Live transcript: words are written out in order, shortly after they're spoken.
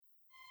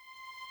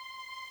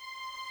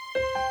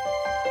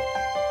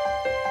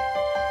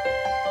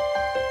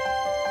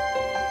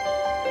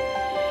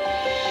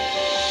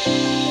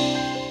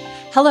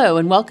Hello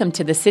and welcome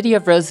to the City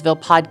of Roseville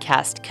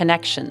podcast,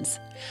 Connections.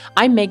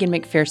 I'm Megan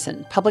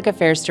McPherson, Public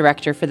Affairs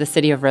Director for the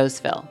City of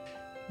Roseville.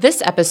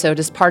 This episode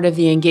is part of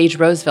the Engage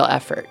Roseville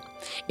effort.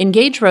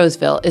 Engage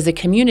Roseville is a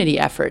community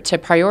effort to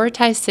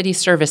prioritize city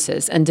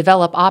services and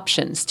develop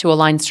options to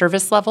align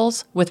service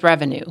levels with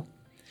revenue.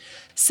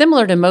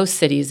 Similar to most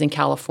cities in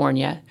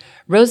California,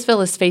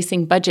 Roseville is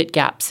facing budget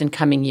gaps in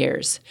coming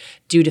years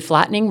due to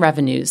flattening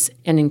revenues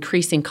and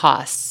increasing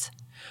costs.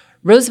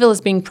 Roseville is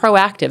being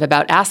proactive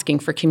about asking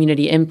for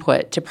community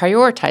input to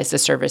prioritize the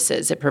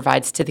services it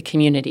provides to the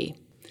community.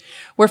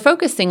 We're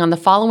focusing on the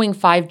following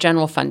 5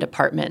 general fund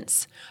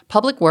departments: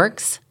 Public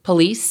Works,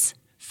 Police,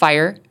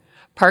 Fire,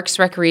 Parks,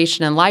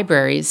 Recreation and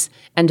Libraries,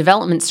 and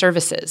Development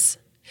Services.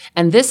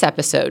 And this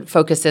episode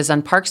focuses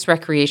on Parks,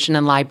 Recreation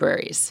and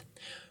Libraries.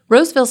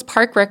 Roseville's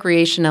Park,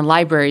 Recreation and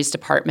Libraries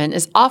Department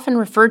is often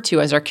referred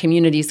to as our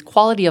community's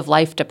quality of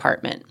life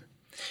department.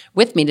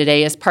 With me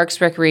today is Parks,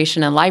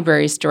 Recreation and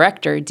Libraries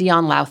Director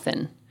Dion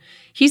Louthan.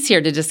 He's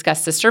here to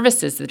discuss the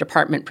services the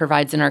department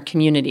provides in our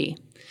community.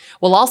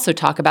 We'll also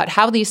talk about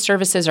how these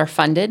services are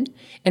funded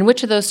and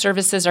which of those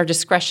services are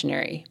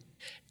discretionary.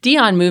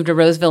 Dion moved to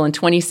Roseville in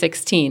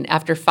 2016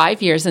 after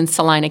 5 years in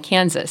Salina,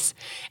 Kansas,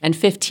 and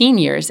 15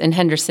 years in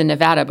Henderson,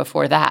 Nevada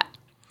before that.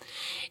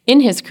 In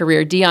his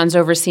career, Dion's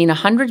overseen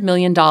 $100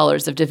 million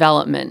of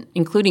development,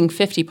 including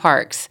 50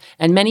 parks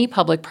and many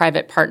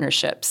public-private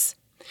partnerships.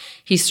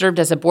 He served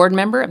as a board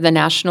member of the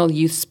National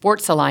Youth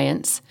Sports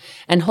Alliance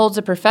and holds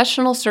a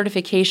professional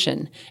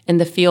certification in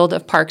the field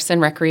of parks and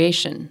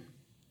recreation.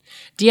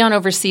 Dion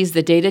oversees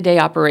the day-to-day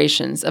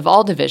operations of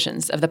all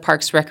divisions of the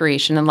Parks,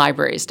 Recreation and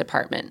Libraries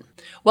Department.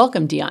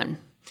 Welcome, Dion.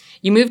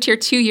 You moved here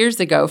 2 years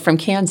ago from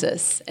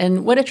Kansas,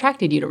 and what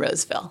attracted you to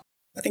Roseville?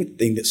 I think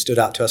the thing that stood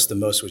out to us the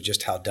most was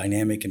just how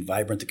dynamic and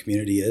vibrant the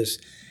community is.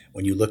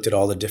 When you looked at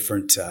all the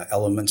different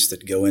elements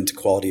that go into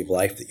quality of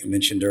life that you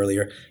mentioned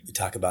earlier, you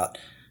talk about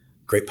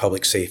great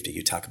public safety,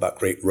 you talk about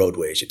great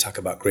roadways, you talk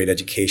about great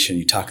education,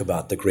 you talk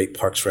about the great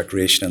parks,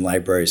 recreation, and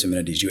libraries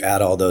amenities. You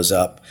add all those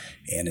up,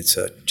 and it's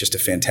just a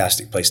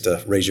fantastic place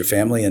to raise your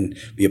family and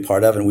be a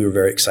part of, and we were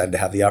very excited to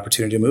have the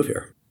opportunity to move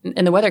here.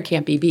 And the weather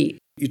can't be beat.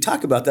 You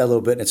talk about that a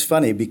little bit, and it's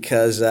funny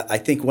because I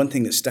think one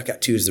thing that stuck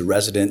out too is the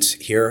residents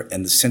here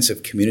and the sense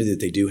of community that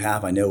they do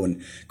have. I know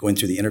when going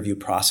through the interview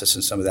process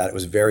and some of that, it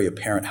was very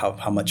apparent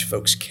how much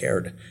folks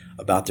cared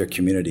about their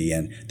community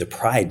and the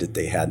pride that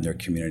they had in their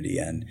community.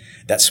 And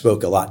that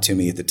spoke a lot to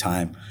me at the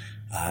time.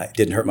 It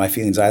didn't hurt my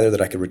feelings either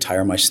that I could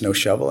retire my snow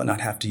shovel and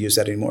not have to use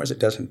that anymore, as it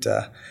doesn't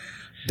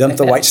dump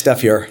the white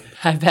stuff here.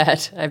 I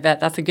bet.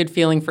 That's a good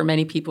feeling for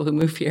many people who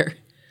move here.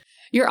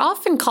 You're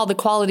often called the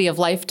Quality of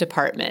Life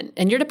Department,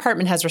 and your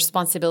department has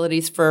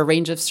responsibilities for a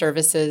range of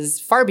services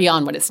far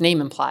beyond what its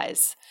name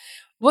implies.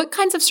 What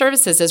kinds of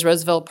services does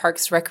Roseville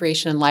Parks,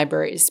 Recreation, and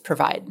Libraries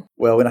provide?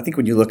 Well, and I think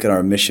when you look at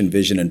our mission,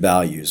 vision, and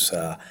values,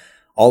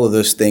 all of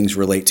those things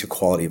relate to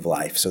quality of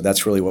life. So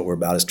that's really what we're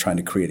about, is trying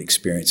to create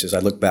experiences. I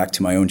look back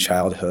to my own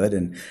childhood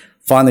and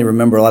fondly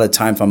remember a lot of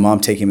times my mom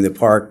taking me to the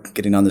park,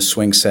 getting on the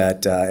swing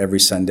set every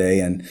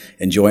Sunday and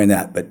enjoying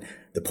that. But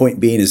the point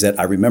being is that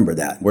I remember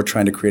that. We're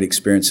trying to create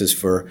experiences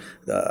for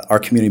our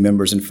community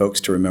members and folks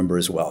to remember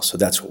as well. So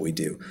that's what we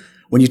do.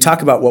 When you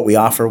talk about what we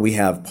offer, we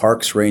have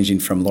parks ranging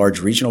from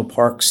large regional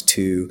parks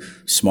to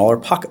smaller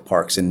pocket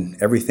parks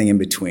and everything in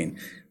between.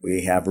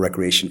 We have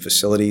recreation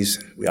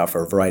facilities. We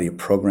offer a variety of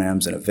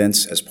programs and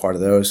events as part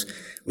of those.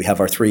 We have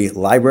our 3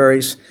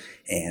 libraries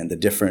and the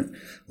different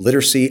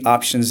literacy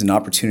options and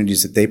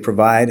opportunities that they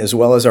provide, as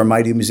well as our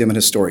Mighty Museum and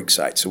Historic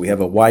Sites. So we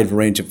have a wide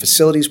range of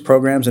facilities,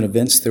 programs, and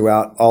events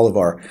throughout all of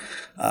our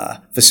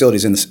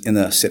facilities in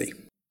the city.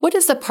 What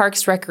is the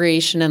Parks,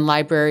 Recreation, and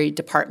Library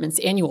Department's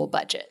annual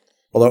budget?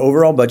 Well, our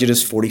overall budget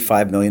is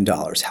 $45 million.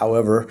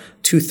 However,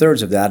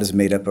 2/3 of that is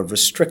made up of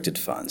restricted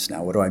funds.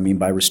 Now, what do I mean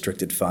by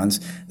restricted funds?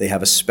 They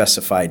have a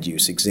specified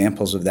use.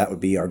 Examples of that would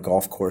be our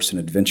golf course and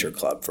adventure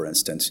club, for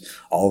instance.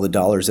 All the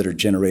dollars that are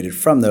generated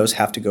from those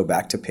have to go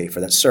back to pay for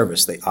that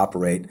service. They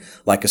operate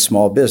like a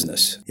small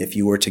business. If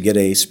you were to get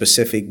a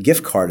specific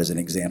gift card, as an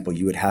example,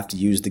 you would have to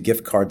use the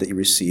gift card that you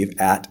receive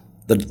at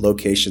the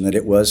location that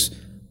it was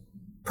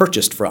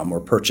purchased from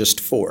or purchased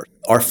for.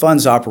 Our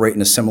funds operate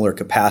in a similar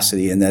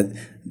capacity in that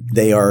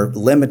they are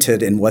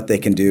limited in what they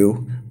can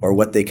do or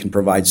what they can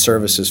provide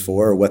services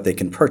for or what they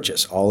can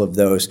purchase. All of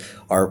those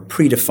are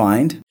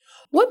predefined.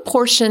 What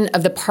portion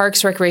of the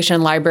Parks, Recreation,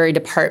 and Library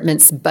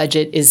Department's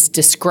budget is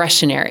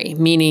discretionary,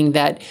 meaning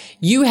that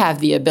you have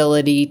the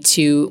ability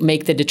to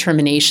make the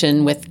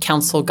determination with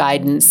council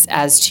guidance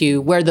as to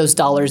where those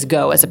dollars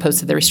go, as opposed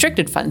to the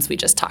restricted funds we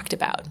just talked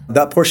about?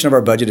 That portion of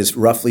our budget is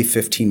roughly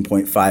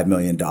 $15.5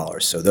 million.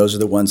 So those are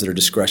the ones that are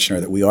discretionary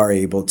that we are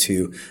able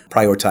to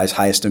prioritize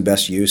highest and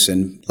best use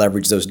and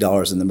leverage those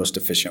dollars in the most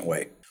efficient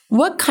way.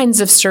 What kinds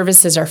of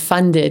services are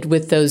funded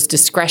with those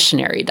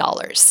discretionary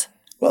dollars?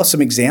 Well,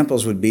 some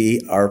examples would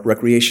be our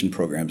recreation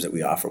programs that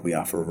we offer. We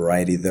offer a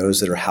variety of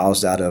those that are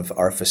housed out of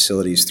our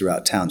facilities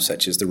throughout town,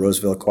 such as the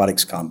Roseville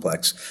Aquatics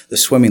Complex, the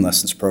swimming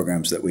lessons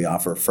programs that we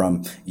offer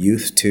from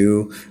youth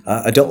to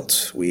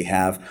adults. We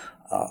have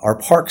our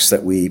parks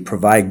that we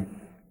provide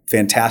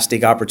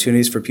fantastic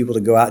opportunities for people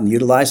to go out and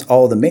utilize.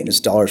 All of the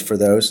maintenance dollars for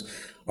those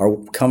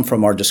come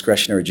from our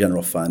discretionary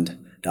general fund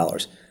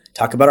dollars.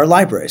 Talk about our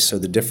libraries. So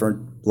the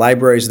different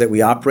libraries that we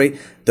operate,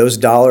 those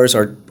dollars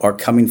are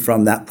coming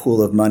from that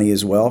pool of money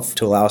as well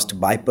to allow us to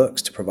buy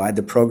books, to provide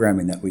the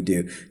programming that we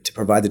do, to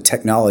provide the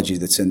technology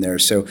that's in there.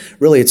 So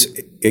really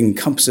it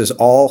encompasses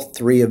all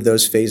three of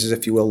those phases,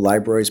 if you will: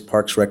 libraries,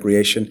 parks,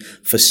 recreation,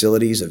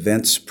 facilities,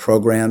 events,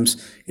 programs.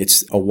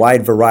 It's a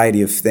wide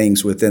variety of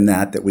things within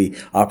that we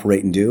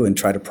operate and do, and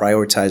try to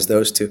prioritize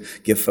those to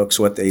give folks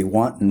what they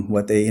want and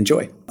what they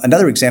enjoy.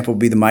 Another example would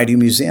be the MyDo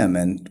Museum,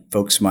 and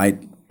folks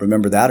might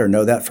remember that or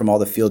know that from all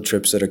the field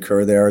trips that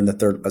occur there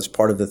as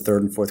part of the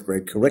third and fourth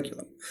grade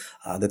curriculum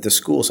that the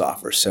schools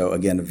offer. So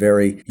again, a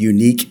very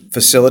unique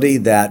facility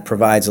that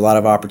provides a lot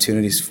of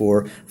opportunities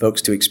for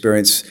folks to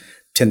experience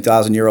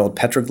 10,000-year-old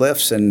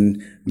petroglyphs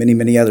and many,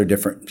 many other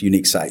different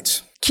unique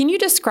sites. Can you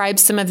describe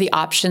some of the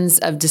options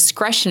of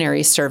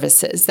discretionary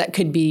services that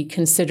could be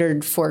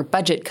considered for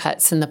budget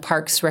cuts in the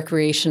Parks,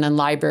 Recreation, and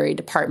Library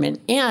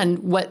Department, and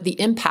what the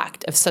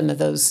impact of some of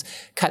those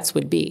cuts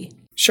would be?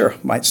 Sure.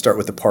 Might start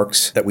with the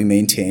parks that we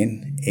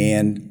maintain.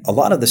 And a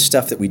lot of the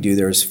stuff that we do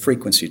there is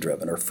frequency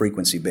driven or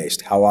frequency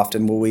based. How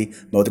often will we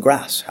mow the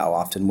grass? How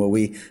often will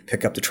we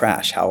pick up the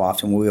trash? How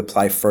often will we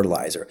apply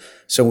fertilizer?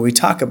 So when we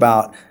talk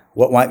about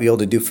what might be able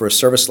to do for a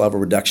service level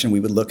reduction, we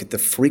would look at the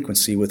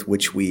frequency with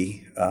which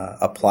we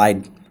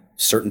applied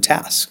certain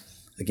tasks.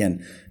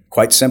 Again,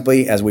 quite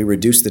simply, as we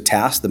reduce the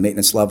task, the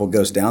maintenance level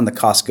goes down, the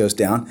cost goes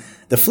down.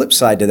 The flip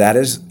side to that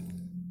is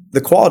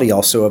the quality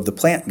also of the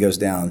plant goes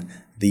down.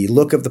 The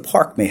look of the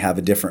park may have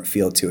a different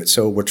feel to it.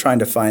 So we're trying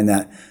to find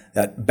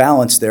that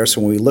balance there.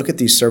 So when we look at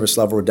these service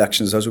level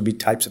reductions, those would be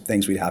types of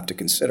things we'd have to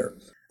consider.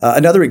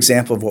 Another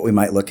example of what we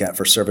might look at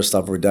for service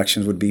level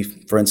reductions would be,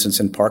 for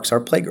instance, in parks, our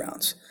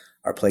playgrounds.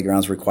 Our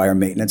playgrounds require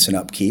maintenance and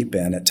upkeep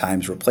and at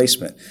times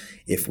replacement.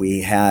 If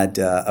we had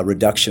a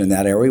reduction in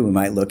that area, we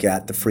might look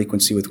at the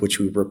frequency with which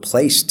we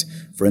replaced,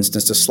 for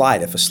instance, a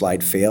slide. If a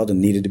slide failed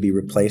and needed to be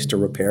replaced or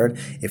repaired,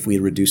 if we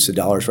reduce the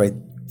dollars right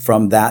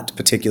from that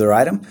particular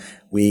item,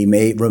 we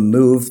may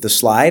remove the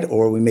slide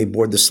or we may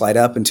board the slide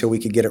up until we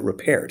could get it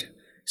repaired.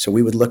 So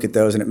we would look at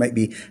those, and it might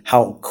be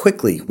how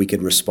quickly we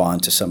could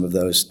respond to some of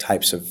those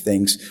types of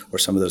things or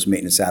some of those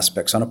maintenance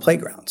aspects on a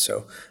playground.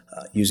 So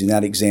using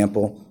that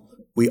example,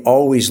 we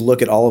always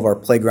look at all of our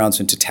playgrounds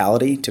in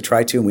totality to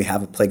try to, and we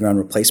have a playground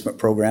replacement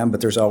program,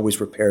 but there's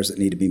always repairs that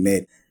need to be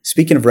made.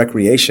 Speaking of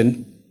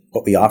recreation,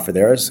 what we offer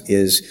there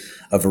is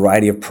a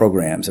variety of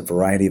programs, a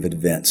variety of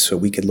events. So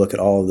we could look at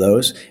all of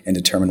those and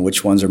determine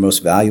which ones are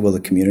most valuable to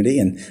the community,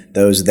 and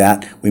those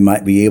that we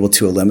might be able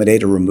to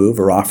eliminate or remove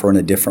or offer in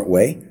a different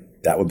way.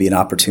 That would be an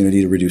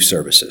opportunity to reduce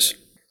services.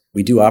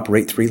 We do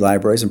operate 3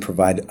 libraries and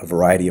provide a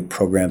variety of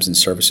programs and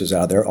services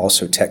out there.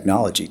 Also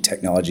technology.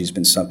 Technology has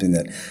been something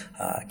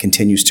that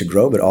continues to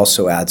grow, but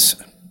also adds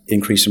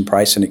increase in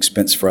price and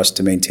expense for us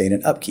to maintain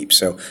and upkeep.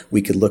 So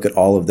we could look at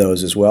all of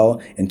those as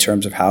well in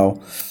terms of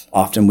how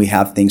often we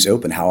have things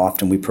open, how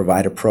often we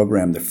provide a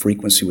program, the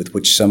frequency with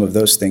which some of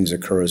those things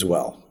occur as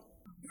well.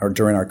 Or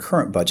during our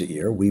current budget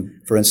year, we,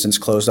 for instance,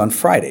 closed on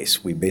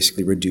Fridays. We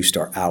basically reduced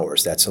our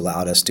hours. That's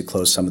allowed us to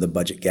close some of the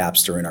budget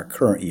gaps during our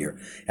current year.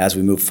 As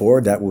we move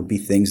forward, that would be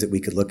things that we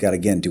could look at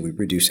again. Do we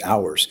reduce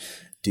hours?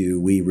 Do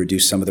we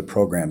reduce some of the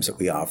programs that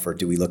we offer?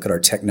 Do we look at our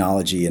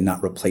technology and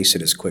not replace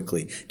it as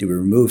quickly? Do we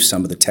remove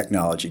some of the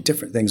technology?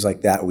 Different things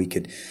like that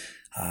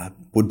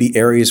would be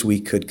areas we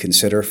could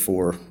consider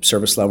for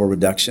service level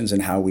reductions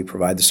and how we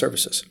provide the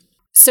services.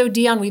 So,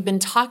 Dion, we've been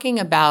talking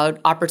about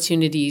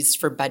opportunities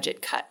for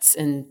budget cuts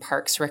in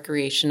Parks,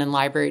 Recreation, and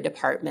Library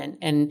Department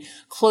and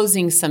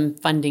closing some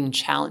funding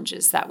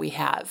challenges that we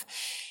have.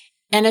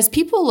 And as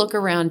people look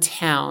around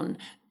town,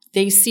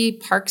 they see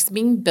parks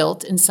being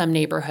built in some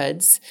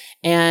neighborhoods,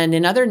 and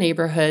in other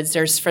neighborhoods,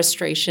 there's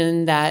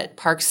frustration that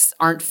parks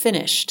aren't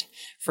finished,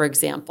 for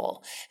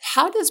example.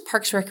 How does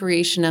Parks,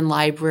 Recreation, and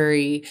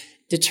Library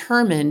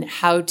determine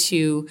how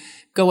to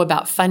go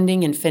about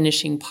funding and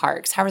finishing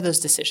parks? How are those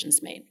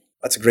decisions made?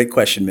 That's a great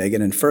question,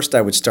 Megan. And first,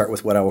 I would start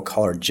with what I will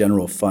call our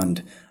general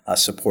fund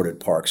supported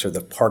parks, or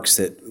the parks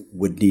that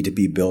would need to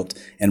be built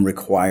and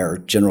require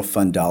general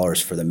fund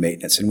dollars for the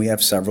maintenance. And we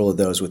have several of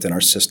those within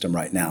our system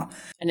right now.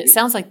 And it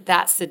sounds like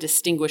that's the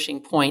distinguishing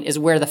point, is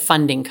where the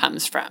funding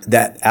comes from.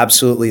 That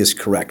absolutely is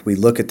correct. We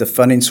look at the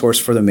funding source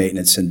for the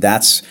maintenance, and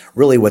that's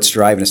really what's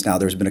driving us now.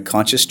 There's been a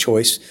conscious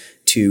choice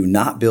to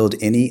not build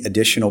any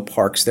additional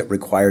parks that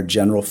require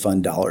general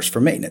fund dollars for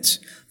maintenance.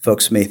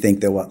 Folks may think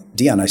that, well,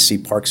 Dion, I see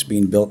parks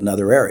being built in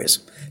other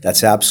areas.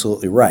 That's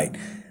absolutely right.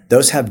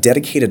 Those have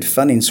dedicated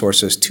funding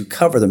sources to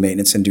cover the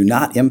maintenance and do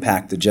not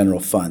impact the general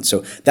fund.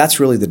 So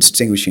that's really the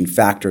distinguishing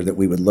factor that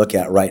we would look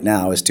at right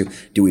now as to,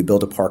 do we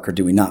build a park or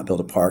do we not build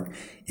a park?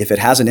 If it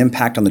has an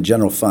impact on the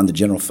general fund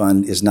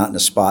is not in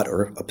a spot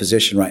or a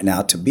position right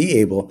now to be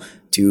able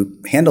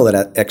to handle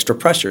that extra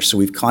pressure. So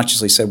we've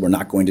consciously said we're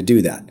not going to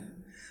do that.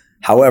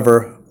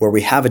 However, where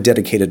we have a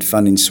dedicated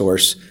funding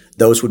source,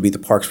 those would be the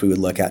parks we would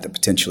look at to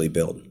potentially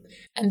build.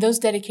 And those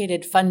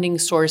dedicated funding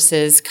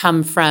sources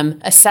come from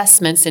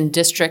assessments in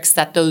districts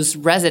that those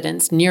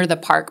residents near the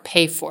park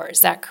pay for. Is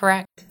that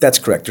correct? That's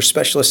correct. They're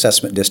special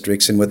assessment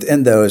districts, and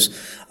within those,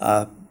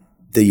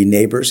 the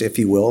neighbors, if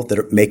you will,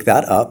 that make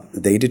that up,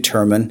 they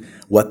determine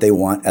what they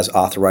want as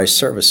authorized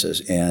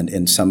services. And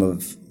in some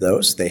of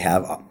those, they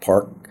have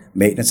park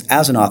maintenance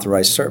as an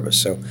authorized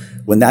service. So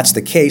when that's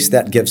the case,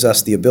 that gives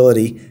us the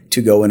ability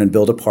to go in and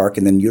build a park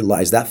and then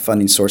utilize that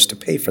funding source to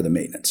pay for the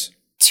maintenance.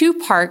 Two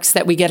parks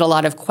that we get a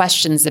lot of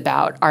questions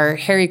about are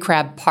Harry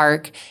Crabb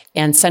Park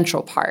and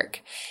Central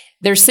Park.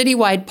 They're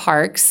citywide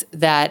parks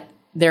that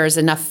there is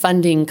enough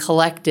funding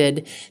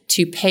collected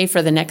to pay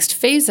for the next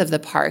phase of the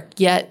park,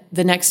 yet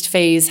the next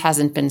phase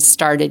hasn't been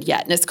started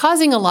yet. And it's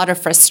causing a lot of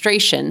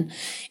frustration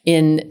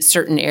in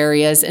certain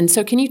areas. And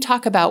so can you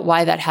talk about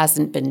why that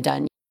hasn't been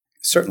done yet?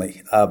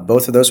 Certainly.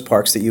 Both of those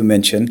parks that you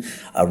mentioned,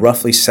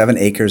 roughly 7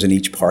 acres in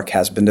each park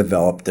has been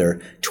developed.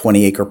 They're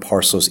 20-acre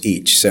parcels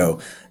each. So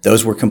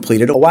those were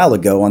completed a while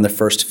ago on the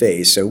first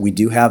phase. So we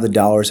do have the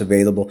dollars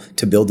available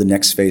to build the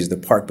next phase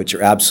of the park, but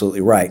you're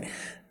absolutely right.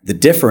 The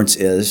difference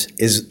is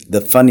the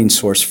funding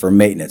source for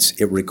maintenance.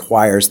 It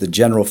requires the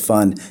general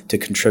fund to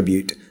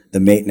contribute the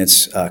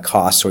maintenance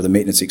costs or the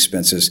maintenance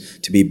expenses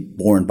to be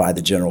borne by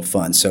the general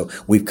fund. So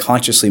we've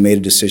consciously made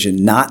a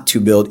decision not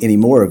to build any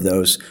more of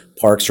those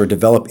parks or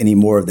develop any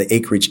more of the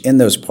acreage in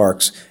those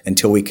parks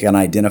until we can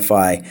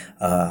identify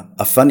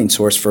a funding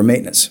source for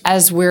maintenance.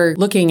 As we're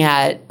looking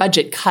at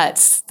budget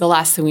cuts, the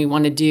last thing we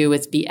want to do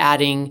is be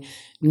adding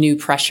new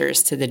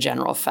pressures to the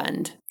general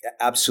fund.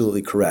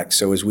 Absolutely correct.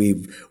 So as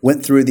we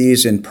went through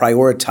these and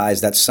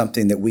prioritized, that's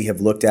something that we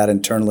have looked at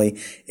internally.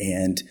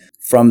 And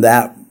from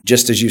that,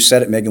 just as you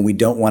said it, Megan, we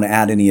don't want to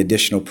add any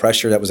additional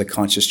pressure. That was a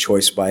conscious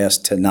choice by us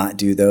to not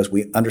do those.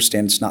 We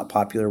understand it's not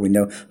popular. We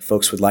know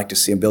folks would like to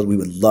see them build. We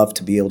would love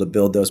to be able to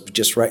build those. But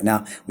just right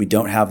now, we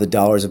don't have the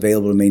dollars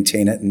available to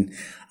maintain it. And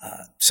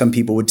some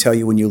people would tell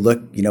you when you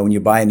look, when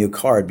you buy a new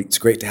car, it's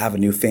great to have a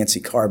new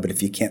fancy car. But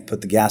if you can't put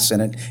the gas in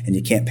it and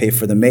you can't pay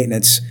for the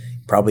maintenance,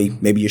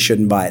 maybe you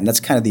shouldn't buy it. And that's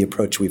kind of the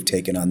approach we've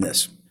taken on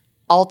this.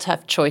 All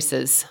tough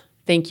choices.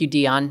 Thank you,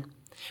 Dion.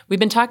 We've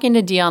been talking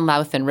to Dion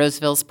Louthan,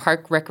 Roseville's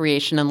Park,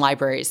 Recreation, and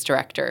Libraries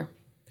Director.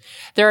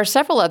 There are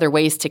several other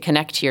ways to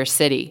connect to your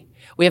city.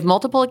 We have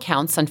multiple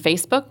accounts on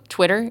Facebook,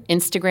 Twitter,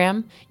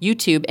 Instagram,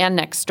 YouTube, and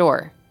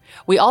Nextdoor.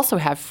 We also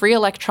have free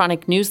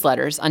electronic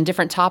newsletters on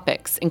different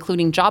topics,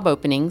 including job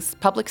openings,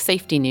 public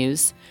safety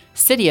news,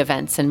 city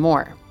events, and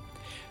more.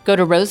 Go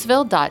to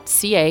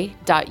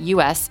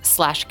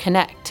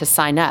roseville.ca.us/connect to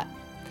sign up.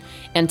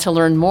 And to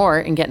learn more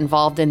and get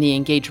involved in the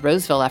Engage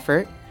Roseville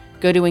effort,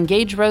 go to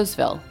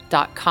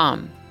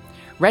engageroseville.com.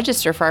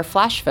 Register for our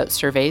flash vote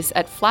surveys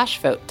at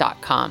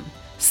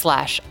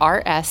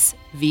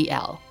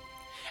flashvote.com/RSVL.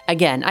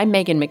 Again, I'm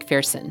Megan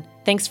McPherson.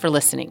 Thanks for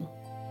listening.